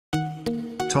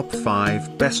Top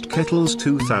 5 Best Kettles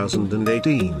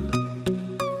 2018.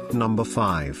 Number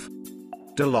 5.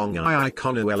 DeLonghi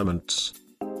Icona Elements.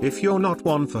 If you're not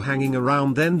one for hanging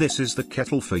around, then this is the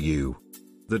kettle for you.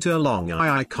 The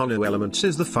DeLonghi Icona Elements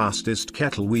is the fastest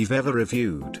kettle we've ever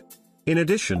reviewed. In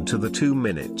addition to the 2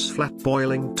 minutes flat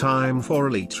boiling time for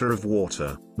a liter of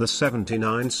water, the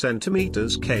 79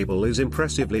 centimeters cable is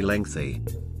impressively lengthy.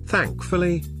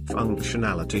 Thankfully,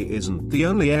 functionality isn't the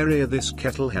only area this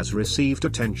kettle has received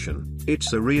attention,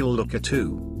 it's a real looker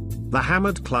too. The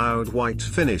hammered cloud white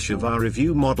finish of our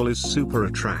review model is super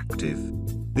attractive.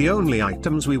 The only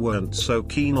items we weren't so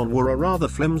keen on were a rather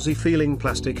flimsy feeling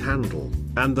plastic handle,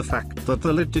 and the fact that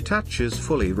the lid detaches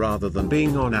fully rather than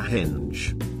being on a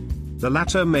hinge. The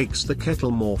latter makes the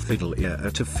kettle more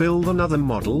fiddlier to fill than other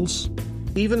models.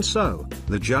 Even so,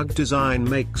 the jug design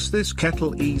makes this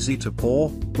kettle easy to pour,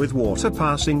 with water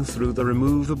passing through the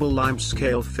removable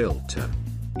limescale filter.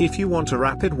 If you want a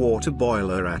rapid water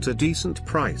boiler at a decent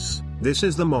price, this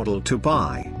is the model to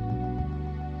buy.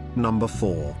 Number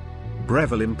 4.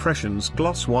 Breville Impressions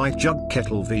Gloss White Jug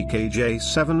Kettle VKJ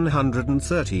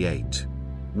 738.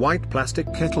 White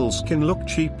plastic kettles can look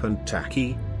cheap and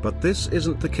tacky, but this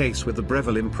isn't the case with the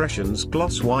Breville Impressions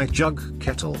Gloss White Jug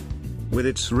Kettle. With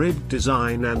its ribbed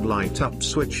design and light-up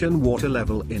switch and water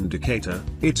level indicator,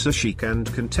 it's a chic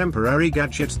and contemporary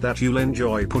gadget that you'll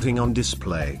enjoy putting on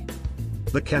display.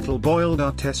 The kettle boiled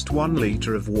our test 1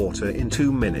 liter of water in 2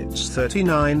 minutes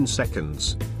 39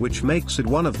 seconds, which makes it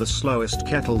one of the slowest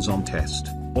kettles on test,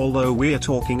 although we're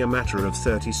talking a matter of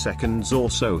 30 seconds or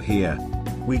so here.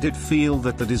 We did feel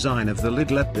that the design of the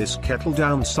lid let this kettle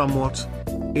down somewhat.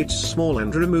 It's small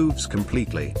and removes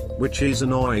completely, which is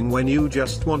annoying when you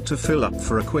just want to fill up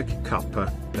for a quick cuppa,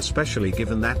 especially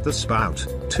given that the spout,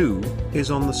 too,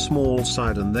 is on the small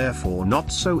side and therefore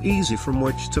not so easy from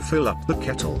which to fill up the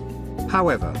kettle.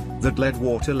 However, that LED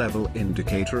water level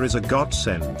indicator is a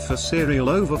godsend for serial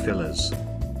overfillers.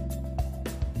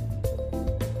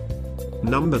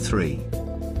 Number 3.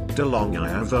 DeLonghi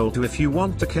Avvolta. If you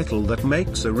want a kettle that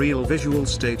makes a real visual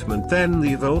statement, then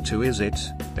the Avvolta is it,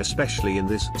 especially in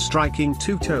this striking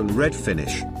two-tone red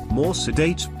finish. More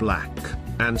sedate black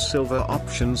and silver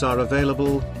options are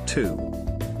available, too.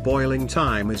 Boiling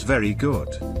time is very good,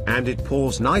 and it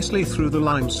pours nicely through the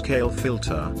limescale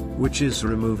filter, which is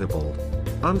removable.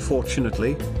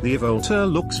 Unfortunately, the Avvolta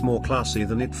looks more classy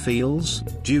than it feels,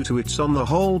 due to its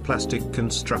on-the-whole plastic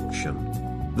construction.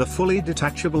 The fully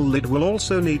detachable lid will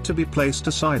also need to be placed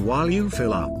aside while you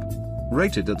fill up.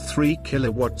 Rated at 3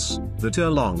 kilowatts, the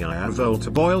DeLonghi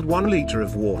Avvolta boiled 1 liter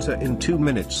of water in 2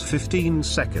 minutes 15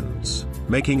 seconds,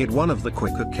 making it one of the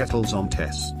quicker kettles on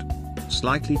test.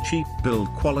 Slightly cheap build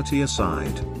quality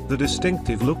aside, the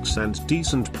distinctive looks and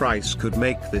decent price could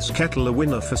make this kettle a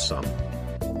winner for some.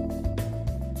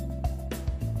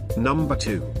 Number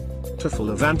 2.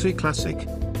 Tefal Avanti Classic.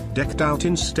 Decked out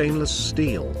in stainless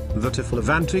steel, the Tefal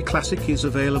Avanti Classic is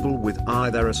available with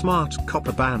either a smart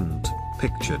copper band,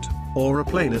 pictured, or a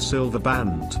plainer silver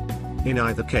band. In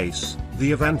either case,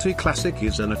 the Avanti Classic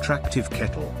is an attractive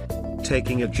kettle.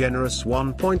 Taking a generous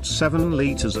 1.7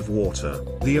 liters of water,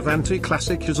 the Avanti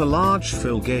Classic has a large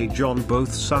fill gauge on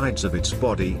both sides of its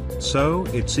body, so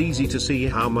it's easy to see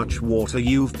how much water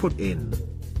you've put in.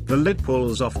 The lid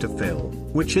pulls off to fill,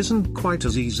 which isn't quite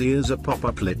as easy as a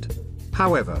pop-up lid.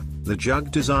 However, the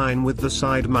jug design with the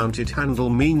side-mounted handle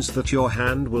means that your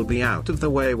hand will be out of the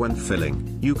way when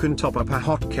filling. You can top up a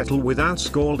hot kettle without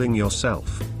scalding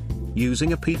yourself.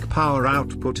 Using a peak power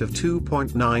output of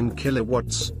 2.9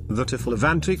 kilowatts, the Tefal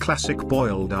Avanti Classic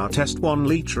boiled our test 1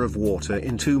 liter of water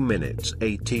in 2 minutes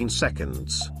 18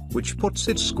 seconds, which puts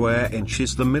it square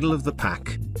inches the middle of the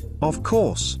pack. Of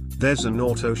course, there's an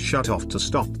auto shut-off to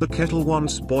stop the kettle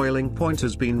once boiling point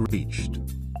has been reached.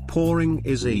 Pouring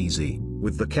is easy,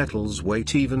 with the kettle's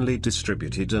weight evenly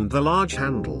distributed and the large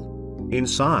handle.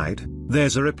 Inside,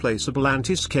 there's a replaceable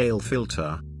anti-scale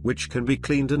filter, which can be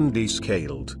cleaned and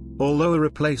descaled, although a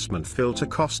replacement filter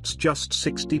costs just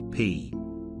 60p.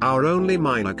 Our only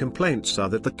minor complaints are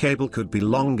that the cable could be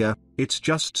longer, it's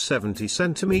just 70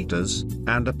 centimeters,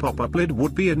 and a pop-up lid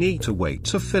would be a neater way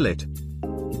to fill it.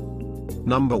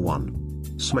 Number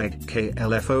 1. Smeg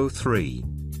KLF03.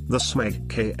 The Smeg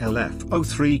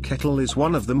KLF03 kettle is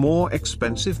one of the more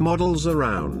expensive models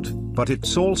around, but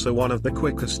it's also one of the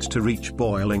quickest to reach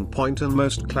boiling point and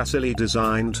most classily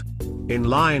designed. In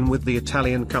line with the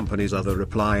Italian company's other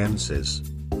appliances,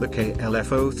 the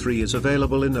KLF03 is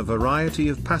available in a variety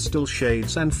of pastel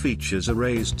shades and features a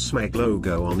raised Smeg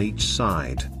logo on each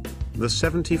side. The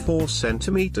 74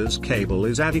 cm cable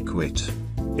is adequate.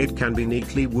 It can be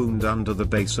neatly wound under the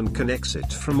base and can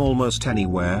exit from almost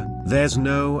anywhere. There's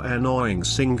no annoying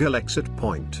single exit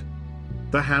point.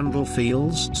 The handle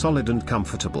feels solid and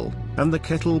comfortable, and the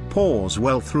kettle pours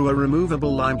well through a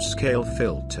removable limescale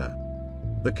filter.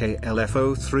 The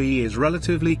KLF03 is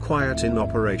relatively quiet in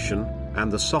operation,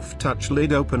 and the soft touch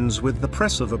lid opens with the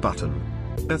press of a button.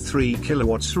 A 3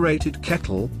 kilowatts rated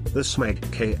kettle, the Smeg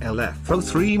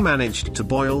KLF03 managed to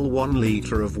boil 1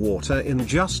 liter of water in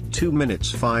just 2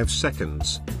 minutes 5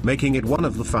 seconds, making it one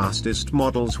of the fastest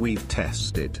models we've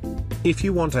tested. If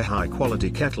you want a high quality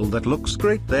kettle that looks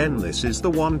great, then this is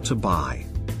the one to buy.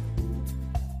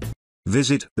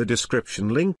 Visit the description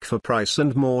link for price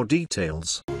and more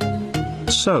details.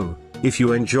 So, if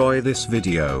you enjoy this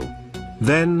video,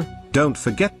 then don't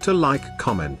forget to like,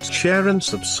 comment, share and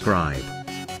subscribe.